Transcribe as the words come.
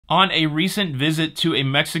On a recent visit to a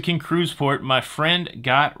Mexican cruise port, my friend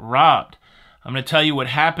got robbed. I'm going to tell you what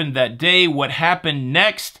happened that day, what happened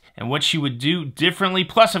next, and what she would do differently.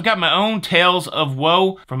 Plus, I've got my own tales of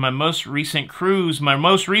woe from my most recent cruise, my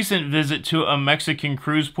most recent visit to a Mexican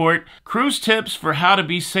cruise port. Cruise tips for how to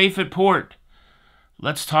be safe at port.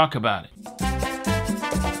 Let's talk about it.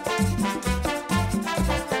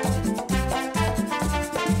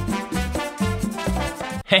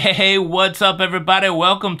 Hey, what's up, everybody?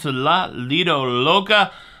 Welcome to La Lido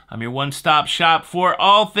Loca. I'm your one-stop shop for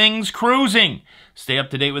all things cruising. Stay up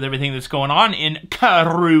to date with everything that's going on in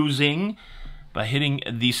cruising by hitting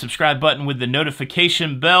the subscribe button with the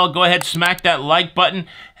notification bell. Go ahead, smack that like button,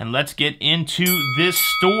 and let's get into this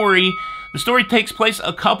story. The story takes place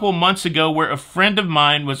a couple months ago where a friend of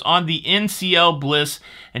mine was on the NCL Bliss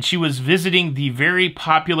and she was visiting the very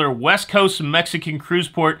popular West Coast Mexican cruise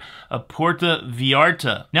port of Puerto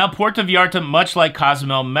Vallarta. Now, Puerto Vallarta, much like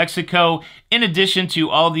Cozumel, Mexico, in addition to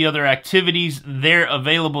all the other activities there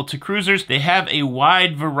available to cruisers, they have a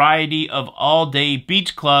wide variety of all-day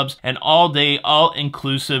beach clubs and all-day,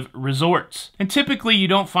 all-inclusive resorts. And typically, you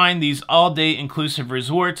don't find these all-day inclusive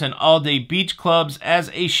resorts and all-day beach clubs as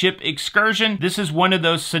a ship excursion. This is one of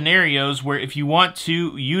those scenarios where if you want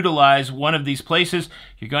to utilize one of these places,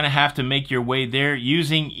 you're going to have to make your way there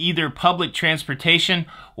using either public transportation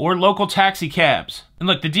or local taxi cabs. And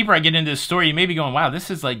look, the deeper I get into this story, you may be going, wow,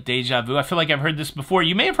 this is like deja vu. I feel like I've heard this before.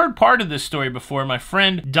 You may have heard part of this story before. My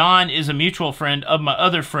friend Don is a mutual friend of my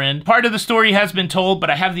other friend. Part of the story has been told,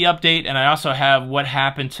 but I have the update, and I also have what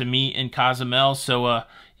happened to me in Cozumel. So,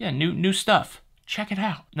 yeah, new stuff. Check it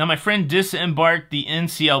out. Now, my friend disembarked the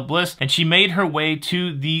NCL Bliss and she made her way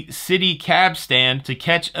to the city cab stand to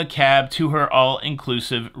catch a cab to her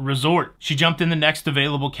all-inclusive resort. She jumped in the next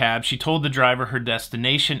available cab. She told the driver her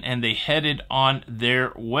destination and they headed on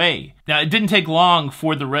their way. Now, it didn't take long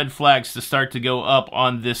for the red flags to start to go up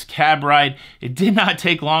on this cab ride. It did not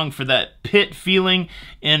take long for that pit feeling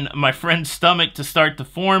in my friend's stomach to start to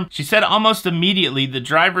form. She said almost immediately the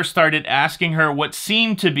driver started asking her what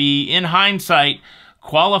seemed to be, in hindsight,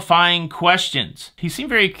 qualifying questions. He seemed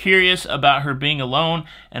very curious about her being alone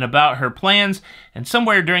and about her plans, and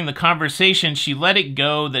somewhere during the conversation she let it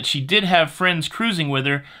go that she did have friends cruising with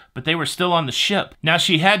her, but they were still on the ship. Now,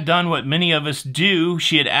 she had done what many of us do.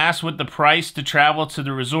 She had asked what the price to travel to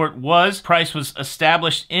the resort was. Price was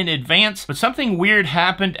established in advance, but something weird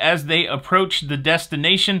happened as they approached the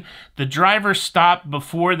destination. The driver stopped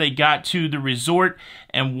before they got to the resort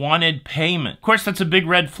and wanted payment. Of course, that's a big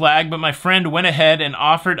red flag, but my friend went ahead and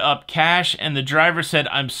offered up cash, and the driver said,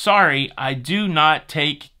 "I'm sorry, I do not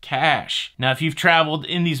take cash." Now, if you've traveled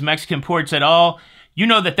in these Mexican ports at all, you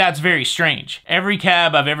know that that's very strange. Every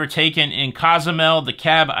cab I've ever taken in Cozumel, the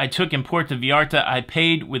cab I took in Puerto Vallarta, I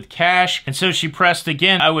paid with cash. And so she pressed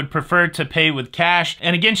again, I would prefer to pay with cash.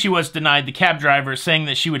 And again, she was denied, the cab driver saying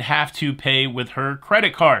that she would have to pay with her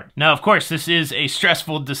credit card. Now, of course, this is a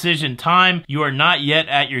stressful decision time. You are not yet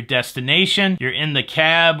at your destination. You're in the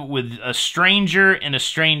cab with a stranger in a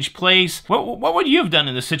strange place. What would you have done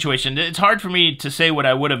in this situation? It's hard for me to say what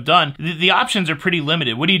I would have done. The options are pretty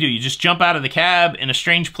limited. What do? You just jump out of the cab in a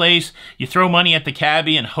strange place, you throw money at the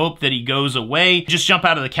cabbie and hope that he goes away. Just jump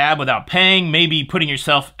out of the cab without paying, maybe putting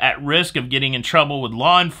yourself at risk of getting in trouble with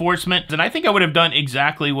law enforcement. And I think I would have done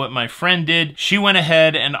exactly what my friend did. She went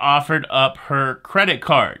ahead and offered up her credit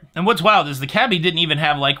card. And what's wild is the cabbie didn't even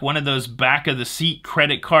have like one of those back of the seat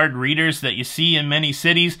credit card readers that you see in many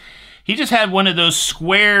cities. He just had one of those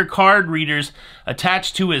square card readers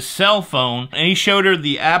attached to his cell phone, and he showed her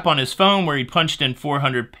the app on his phone where he punched in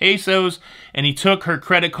 400 pesos, and he took her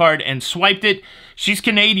credit card and swiped it. She's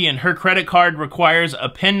Canadian. Her credit card requires a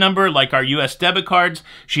PIN number like our US debit cards.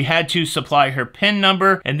 She had to supply her PIN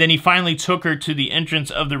number, and then he finally took her to the entrance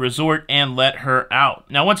of the resort and let her out.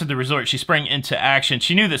 Now, once at the resort, she sprang into action.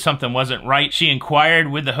 She knew that something wasn't right. She inquired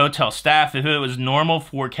with the hotel staff if it was normal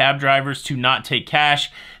for cab drivers to not take cash.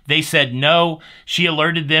 They said no. She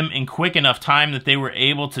alerted them in quick enough time that they were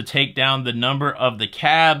able to take down the number of the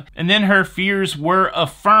cab. And then her fears were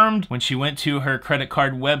affirmed when she went to her credit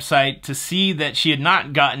card website to see that she had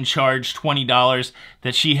not gotten charged $20,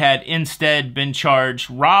 that she had instead been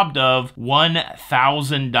robbed of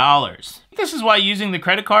 $1,000. This is why using the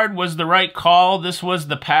credit card was the right call. This was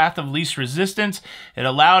the path of least resistance. It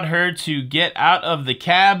allowed her to get out of the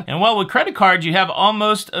cab. And well, with credit cards, you have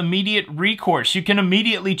almost immediate recourse. You can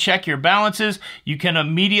immediately check your balances. You can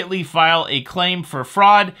immediately file a claim for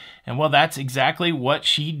fraud. And well, that's exactly what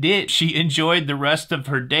she did. She enjoyed the rest of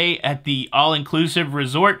her day at the all-inclusive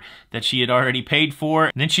resort that she had already paid for.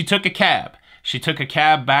 And then she took a cab. She took a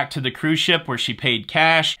cab back to the cruise ship where she paid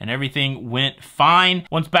cash and everything went fine.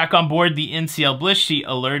 Once back on board the NCL Bliss, she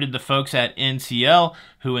alerted the folks at NCL,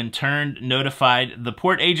 who in turn notified the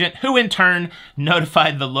port agent, who in turn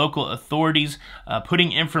notified the local authorities,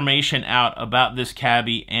 putting information out about this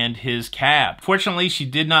cabbie and his cab. Fortunately, she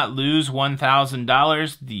did not lose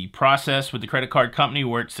 $1,000. The process with the credit card company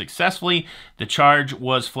worked successfully. The charge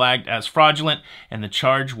was flagged as fraudulent and the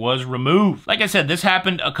charge was removed. Like I said, this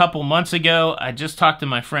happened a couple months ago. I just talked to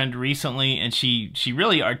my friend recently and she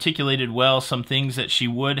really articulated well some things that she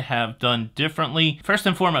would have done differently. First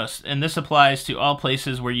and foremost, and this applies to all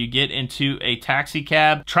places where you get into a taxi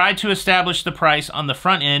cab, try to establish the price on the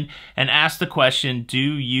front end and ask the question, do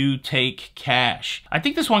you take cash? I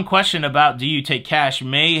think this one question about do you take cash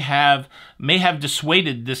may have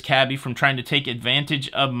dissuaded this cabbie from trying to take advantage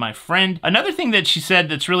of my friend. Another thing that she said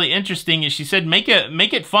that's really interesting is she said make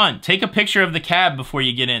it fun. Take a picture of the cab before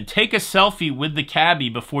you get in. Take a selfie with the cabbie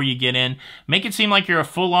before you get in. Make it seem like you're a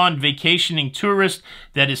full-on vacationing tourist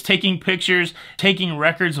that is taking pictures, taking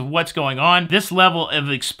records of what's going on. This level of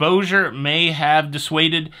exposure may have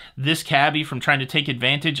dissuaded this cabbie from trying to take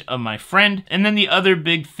advantage of my friend. And then the other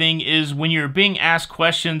big thing is when you're being asked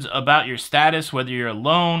questions about your status, whether you're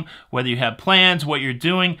alone, whether you have plans, what you're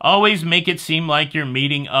doing, always make it seem like you're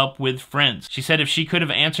meeting up with friends. She said if she could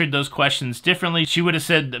have answered those questions differently, she would have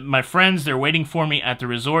said, my friends, they're waiting for me at the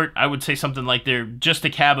resort. I would say something like they're just a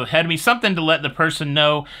cab ahead of me, something to let the person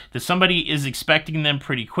know that somebody is expecting them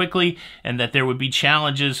pretty quickly and that there would be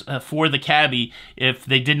challenges for the cabbie if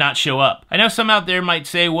they did not show up. I know some out there might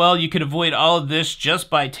say, well, you could avoid all of this just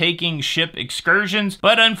by taking ship excursions,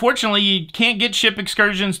 but unfortunately you can't get ship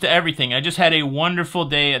excursions to everything. I just had a wonderful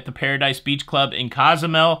day at the Paradise Beach Club in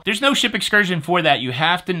Cozumel. There's no ship excursion for that. You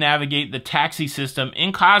have to navigate the taxi system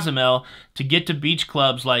in Cozumel to get to beach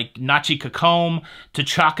clubs like Nachi Cacom, to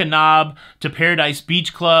Chacanab, to Paradise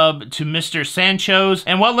Beach Club, to Mr. Sancho's.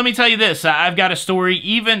 And well, let me tell you this, I've got a story.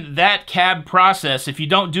 Even that cab process, if you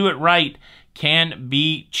don't do it right, can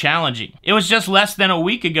be challenging. It was just less than a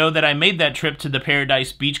week ago that I made that trip to the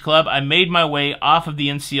Paradise Beach Club. I made my way off of the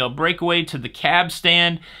NCL Breakaway to the cab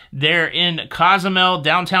stand there in Cozumel,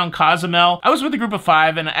 downtown Cozumel. I was with a group of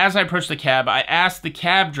 5, and as I approached the cab, I asked the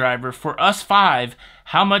cab driver, for us 5,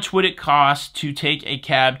 how much would it cost to take a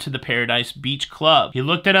cab to the Paradise Beach Club? He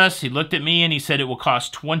looked at us, he looked at me, and he said it will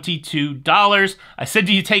cost $22. I said,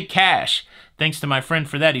 do you take cash? Thanks to my friend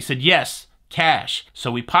for that. He said, yes, cash.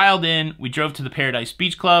 So we piled in, we drove to the Paradise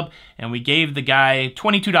Beach Club, and we gave the guy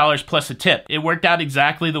 $22 plus a tip. It worked out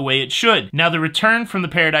exactly the way it should. Now, the return from the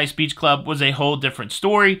Paradise Beach Club was a whole different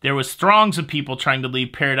story. There was throngs of people trying to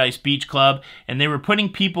leave Paradise Beach Club, and they were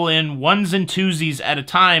putting people in ones and twosies at a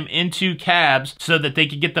time into cabs so that they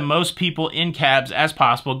could get the most people in cabs as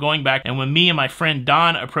possible going back. And when me and my friend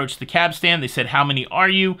Don approached the cab stand, they said, how many are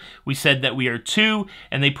you? We said that we are 2,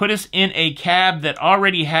 and they put us in a cab that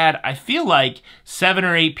already had, I feel like, 7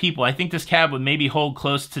 or 8 people. I think this cab would maybe hold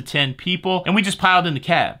close to 10 people, and we just piled in the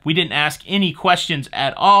cab. We didn't ask any questions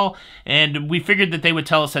at all, and we figured that they would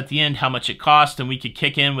tell us at the end how much it cost and we could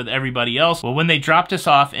kick in with everybody else. Well, when they dropped us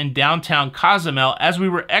off in downtown Cozumel, as we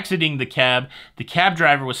were exiting the cab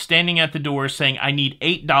driver was standing at the door saying, I need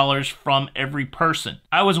 $8 from every person.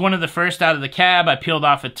 I was one of the first out of the cab. I peeled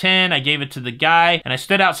off a 10, I gave it to the guy, and I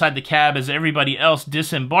stood outside the cab as everybody else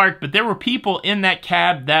disembarked, but there were people in that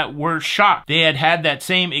cab that were shocked. They had had that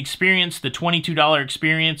same experience, the $22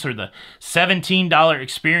 experience or the $17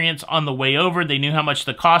 experience on the way over. They knew how much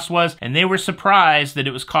the cost was, and they were surprised that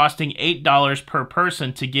it was costing $8 per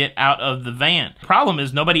person to get out of the van. The problem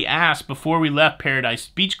is nobody asked before we left Paradise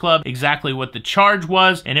Beach Club exactly what the charge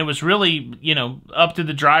was, and it was really, you know, up to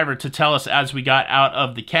the driver to tell us as we got out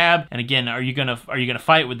of the cab. And again, are you gonna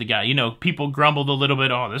fight with the guy? You know, people grumbled a little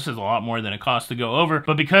bit, oh, this is a lot more than it costs to go over.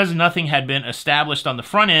 But because nothing had been established on the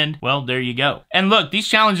front end, well, there you go. And look, these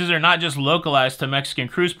challenges are not just localized to Mexican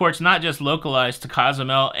cruise ports, not just localized to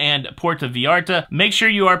Cozumel and Puerto Vallarta. Make sure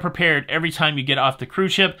you are prepared every time you get off the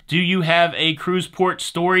cruise ship. Do you have a cruise port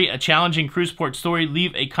story, a challenging cruise port story?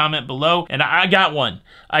 Leave a comment below. And I got one.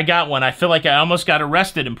 I feel like I almost got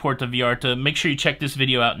arrested in Puerto Vallarta. Make sure you check this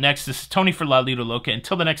video out next. This is Tony for La Lido Loca.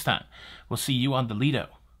 Until the next time, we'll see you on the Lido.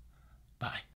 Bye.